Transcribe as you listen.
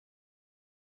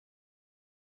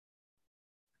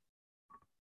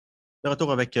De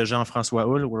retour avec Jean-François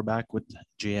Houle. We're back with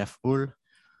JF Houle.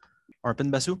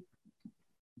 Arpin Basu.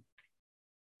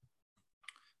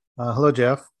 Hello,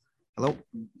 Jeff. Hello.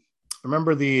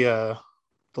 Remember the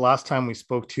last time we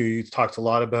spoke to you, you talked a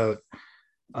lot about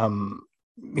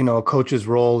a coach's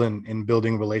role in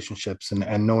building relationships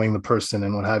and knowing the person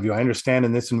and what have you. I understand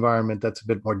in this environment that's a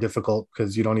bit more difficult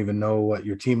because you don't even know what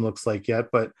your team looks like yet,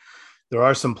 but there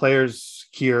are some players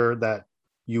here that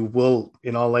you will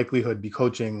in all likelihood be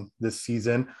coaching this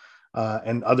season,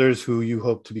 and others who you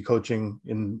hope to be coaching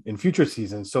in future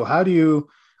seasons. So how do you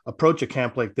approach a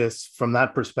camp like this from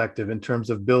that perspective in terms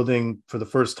of building for the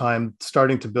first time,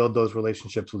 starting to build those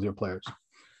relationships with your players?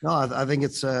 No, I think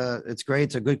it's great.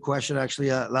 It's a good question.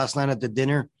 Actually, last night at the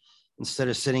dinner, instead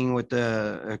of sitting with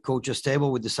the coach's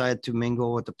table, we decided to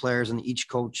mingle with the players, and each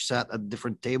coach sat at a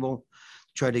different table,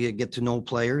 try to get to know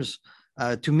players.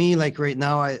 To me, like right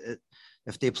now,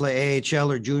 if they play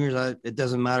AHL or juniors, it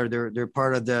doesn't matter. They're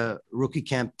part of the rookie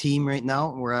camp team right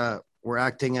now. We're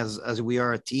acting as we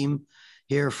are a team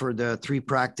here for the 3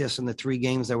 practice and the 3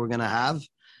 games that we're gonna have.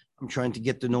 I'm trying to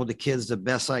get to know the kids the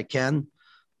best I can.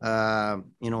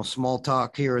 Small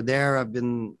talk here or there. I've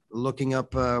been looking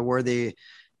up where they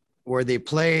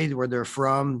played, where they're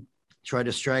from, try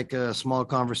to strike a small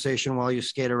conversation while you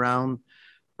skate around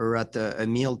or at a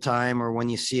meal time or when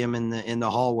you see them in the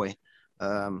hallway.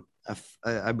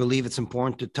 I believe it's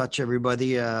important to touch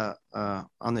everybody on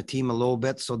the team a little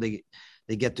bit so they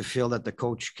get to feel that the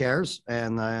coach cares.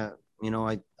 And,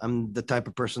 I'm the type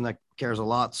of person that cares a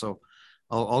lot. So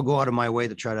I'll go out of my way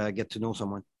to try to get to know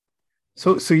someone.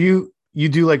 So you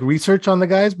do like research on the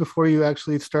guys before you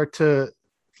actually start to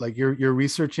like you're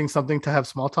researching something to have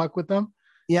small talk with them?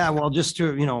 Yeah, well, just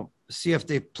to see if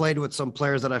they played with some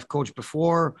players that I've coached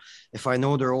before. If I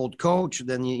know their old coach,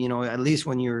 then at least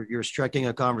when you're striking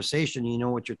a conversation, you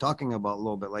know what you're talking about a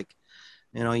little bit. Like,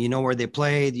 where they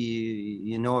played.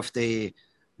 You know if they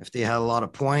had a lot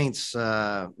of points.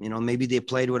 Maybe they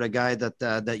played with a guy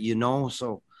that.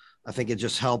 So I think it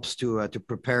just helps to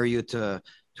prepare you to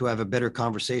have a better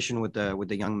conversation with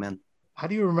the young men. How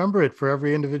do you remember it for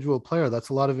every individual player? That's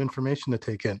a lot of information to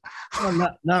take in.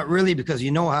 Well, not really, because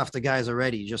half the guys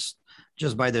already just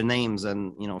by their names.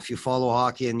 And if you follow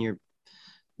hockey and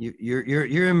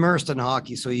you're immersed in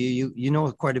hockey, so you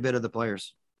know quite a bit of the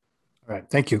players. All right,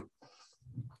 thank you.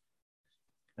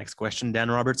 Next question, Dan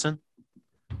Robertson.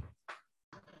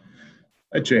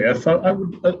 Hi, JF. I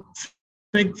would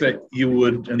think that you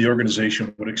would and the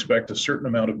organization would expect a certain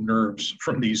amount of nerves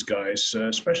from these guys,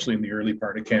 especially in the early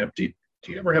part of camp.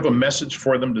 Do you ever have a message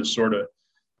for them to sort of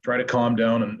try to calm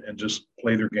down and just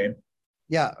play their game?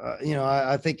 Yeah,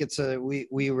 I think it's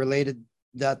we related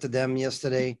that to them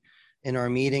yesterday in our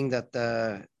meeting that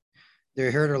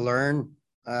they're here to learn.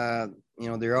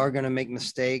 They are going to make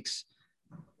mistakes.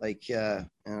 Like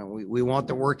we want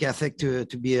the work ethic to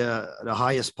be the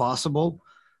highest possible,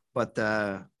 but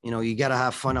you got to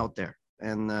have fun out there.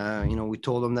 And we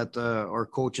told them that our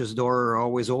coach's door are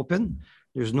always open.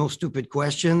 There's no stupid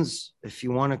questions. If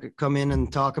you want to come in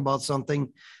and talk about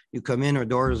something, you come in. Our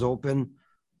door is open.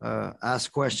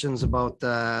 Ask questions about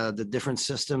the different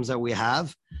systems that we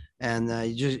have, and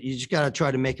you just got to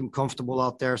try to make them comfortable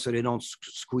out there so they don't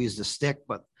squeeze the stick.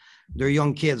 But they're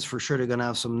young kids, for sure. They're gonna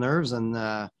have some nerves, and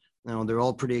they're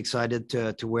all pretty excited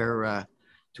to wear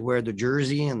the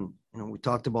jersey. And we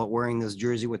talked about wearing this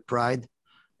jersey with pride,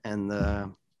 and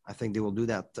I think they will do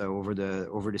that over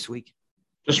this week.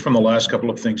 Just from the last couple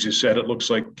of things you said, it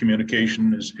looks like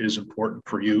communication is important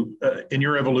for you. In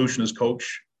your evolution as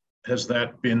coach, has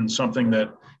that been something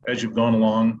that, as you've gone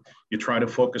along, you try to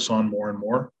focus on more and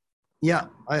more? Yeah,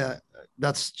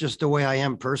 that's just the way I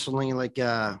am personally. Like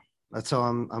that's how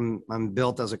I'm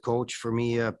built as a coach. For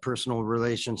me, personal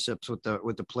relationships with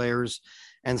the players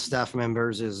and staff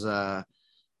members is a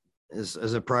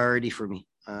priority for me.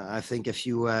 I think if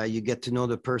you get to know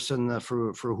the person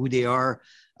for who they are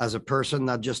as a person,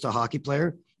 not just a hockey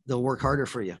player, they'll work harder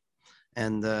for you.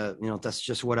 And that's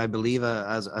just what I believe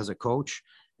as a coach.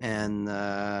 And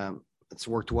it's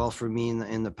worked well for me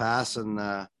in the past. And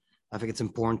I think it's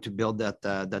important to build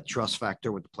that trust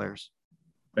factor with the players.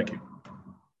 Thank you.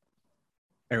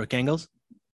 Eric Engels.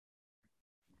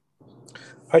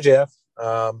 Hi, Jeff.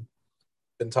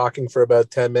 Been talking for about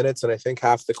 10 minutes, and I think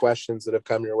half the questions that have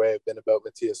come your way have been about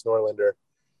Matthias Norlinder.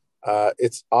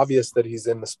 It's obvious that he's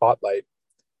in the spotlight,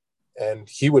 and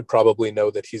he would probably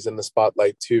know that he's in the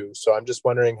spotlight too. So I'm just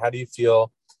wondering, how do you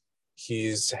feel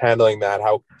he's handling that?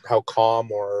 How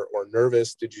calm or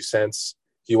nervous did you sense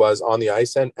he was on the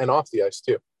ice and off the ice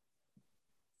too?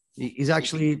 He's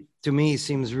actually, to me,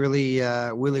 seems really,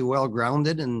 really well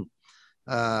grounded, and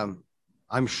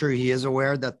I'm sure he is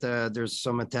aware that there's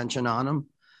some attention on him.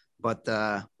 But,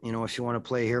 if you want to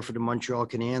play here for the Montreal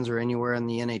Canadiens or anywhere in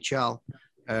the NHL,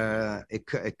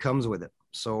 it comes with it.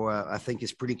 So I think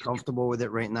he's pretty comfortable with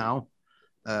it right now.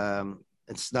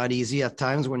 It's not easy at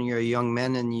times when you're a young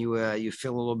man and you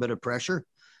feel a little bit of pressure,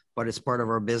 but it's part of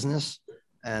our business.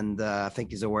 And I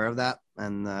think he's aware of that.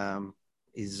 And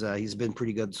he's been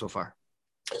pretty good so far.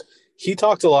 He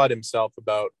talked a lot himself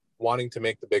about wanting to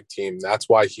make the big team. That's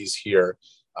why he's here.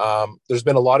 There's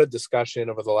been a lot of discussion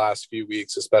over the last few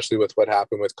weeks, especially with what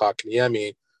happened with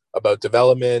Kotkaniemi, about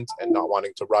development and not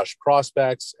wanting to rush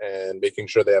prospects and making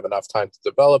sure they have enough time to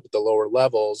develop at the lower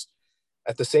levels.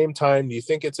 At the same time, do you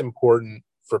think it's important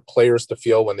for players to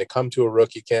feel when they come to a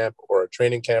rookie camp or a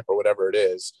training camp or whatever it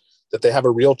is, that they have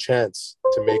a real chance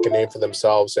to make a name for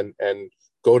themselves and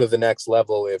go to the next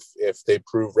level if they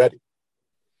prove ready?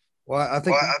 Well, I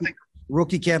think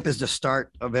rookie camp is the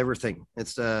start of everything.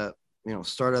 It's the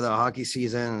start of the hockey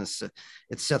season.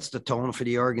 It sets the tone for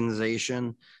the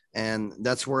organization, and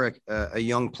that's where a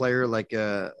young player like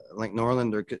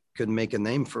Norlinder could make a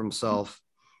name for himself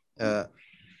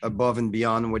above and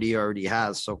beyond what he already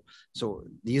has. So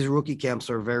these rookie camps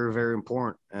are very, very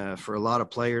important for a lot of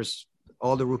players.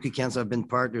 All the rookie camps I've been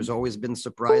part, there's always been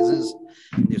surprises.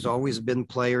 There's always been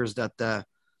players that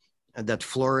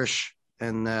flourish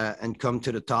and come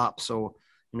to the top. So,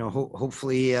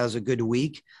 hopefully he has a good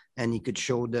week and he could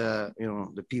show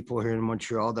the people here in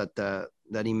Montreal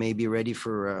that he may be ready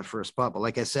for a spot. But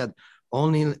like I said,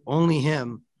 only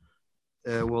him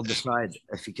will decide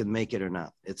if he can make it or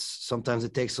not. Sometimes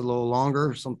it takes a little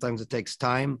longer. Sometimes it takes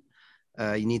time.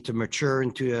 You need to mature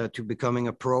into becoming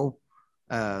a pro,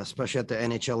 especially at the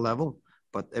NHL level,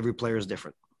 but every player is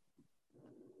different.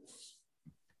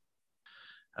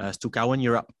 Stu Cowan,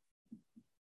 you're up.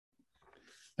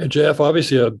 Hey, Jeff,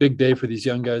 obviously a big day for these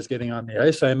young guys getting on the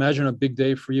ice. I imagine a big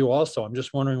day for you also. I'm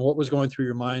just wondering what was going through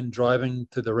your mind driving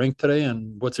to the rink today,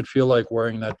 and what's it feel like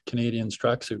wearing that Canadiens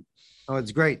tracksuit? Oh,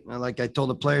 it's great. Like I told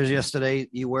the players yesterday,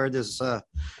 you wear this the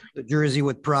jersey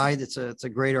with pride. It's a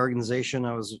great organization.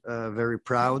 I was very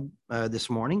proud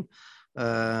this morning.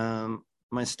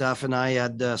 My staff and I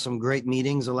had some great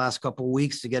meetings the last couple of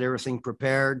weeks to get everything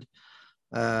prepared.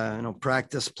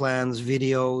 Practice plans,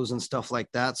 videos, and stuff like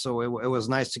that. So it was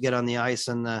nice to get on the ice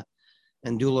and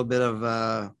do a little bit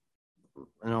of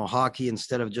hockey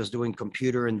instead of just doing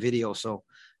computer and video. So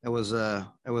it was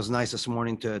nice this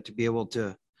morning to be able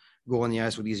to go on the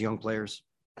ice with these young players.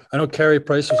 I know Carey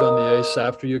Price was on the ice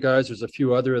after you guys. There's a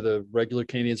few other of the regular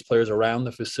Canadiens players around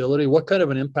the facility. What kind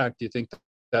of an impact do you think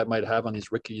that might have on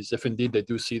these rookies, if indeed they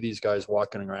do see these guys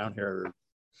walking around here?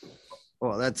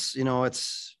 Well, that's,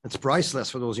 it's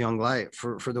priceless for those young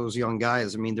for those young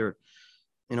guys. I mean, they're,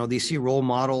 they see role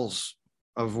models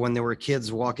of when they were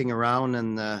kids walking around,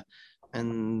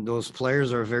 and those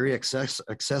players are very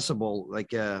accessible. Like,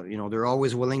 they're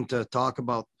always willing to talk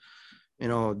about,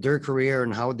 their career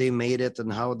and how they made it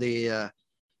and how they,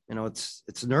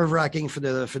 it's nerve wracking for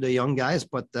the young guys,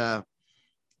 but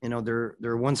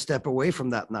they're one step away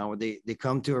from that now. They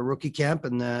come to a rookie camp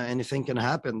and anything can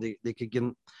happen. They could get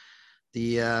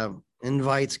the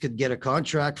invites, could get a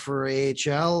contract for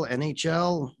AHL,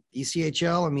 NHL,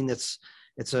 ECHL. I mean,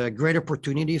 it's a great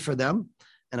opportunity for them,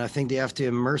 and I think they have to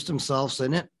immerse themselves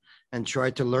in it and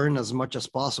try to learn as much as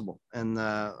possible and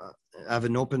have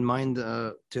an open mind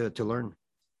to learn.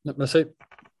 That's it.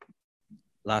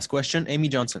 Last question, Amy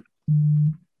Johnson.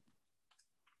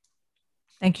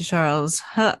 Thank you, Charles.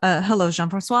 Hello,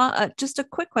 Jean-Francois. Just a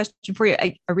quick question for you.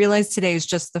 I realize today is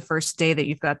just the first day that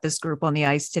you've got this group on the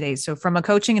ice today. So from a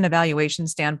coaching and evaluation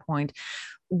standpoint,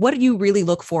 what do you really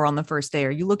look for on the first day?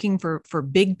 Are you looking for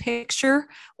big picture,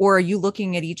 or are you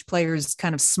looking at each player's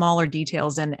kind of smaller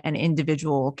details and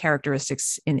individual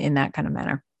characteristics in that kind of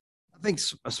manner? I think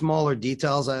smaller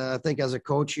details. I think as a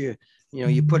coach, you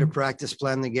put a practice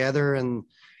plan together and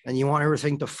you want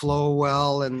everything to flow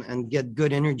well and get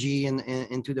good energy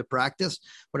into the practice.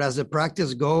 But as the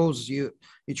practice goes, you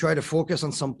try to focus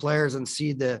on some players and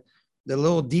see the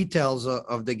little details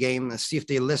of the game and see if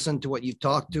they listen to what you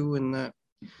talk to. And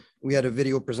we had a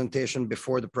video presentation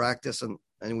before the practice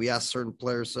and we asked certain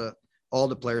players, all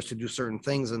the players, to do certain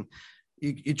things. And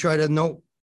you try to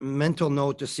mental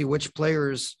note to see which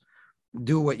players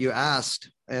do what you asked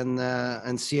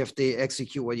and see if they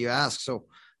execute what you ask. So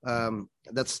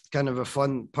that's kind of a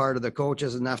fun part of the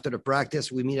coaches. And after the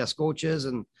practice, we meet as coaches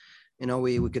and,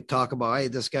 we could talk about, hey,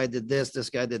 this guy did this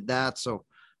guy did that. So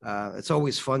it's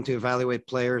always fun to evaluate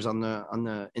players on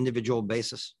the individual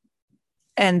basis.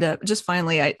 And just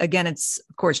finally, again, it's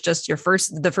of course just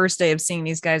the first day of seeing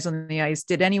these guys on the ice.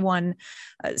 Did anyone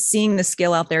seeing the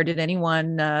skill out there? Did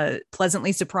anyone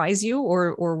pleasantly surprise you,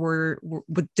 or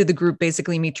did the group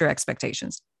basically meet your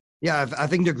expectations? Yeah, I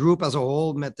think the group as a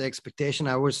whole met the expectation.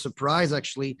 I was surprised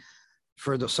actually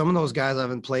for some of those guys I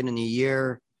haven't played in a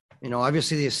year.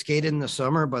 Obviously they skated in the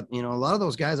summer, but a lot of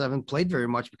those guys haven't played very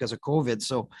much because of COVID.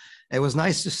 So it was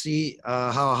nice to see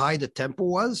how high the tempo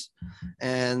was.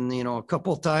 And, a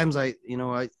couple of times I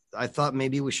thought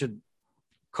maybe we should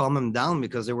calm them down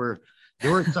because they were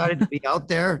excited to be out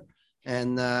there.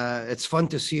 And it's fun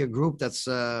to see a group that's,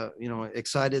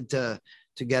 excited to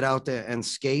get out there and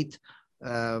skate.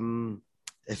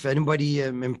 If anybody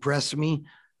impressed me,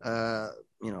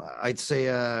 I'd say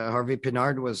Harvey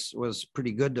Pinard was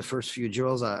pretty good the first few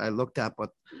drills I looked at, but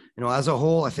as a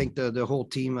whole, I think the whole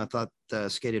team I thought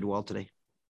skated well today.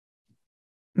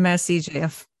 Merci,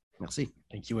 JF. Merci.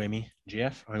 Thank you, Amy.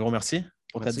 JF, un gros merci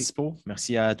pour ta dispo.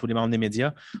 Merci à tous les membres des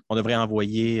médias. On devrait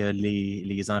envoyer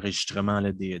les enregistrements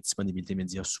des disponibilités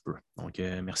médias sous peu. Donc,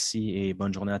 merci et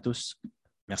bonne journée à tous.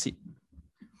 Merci.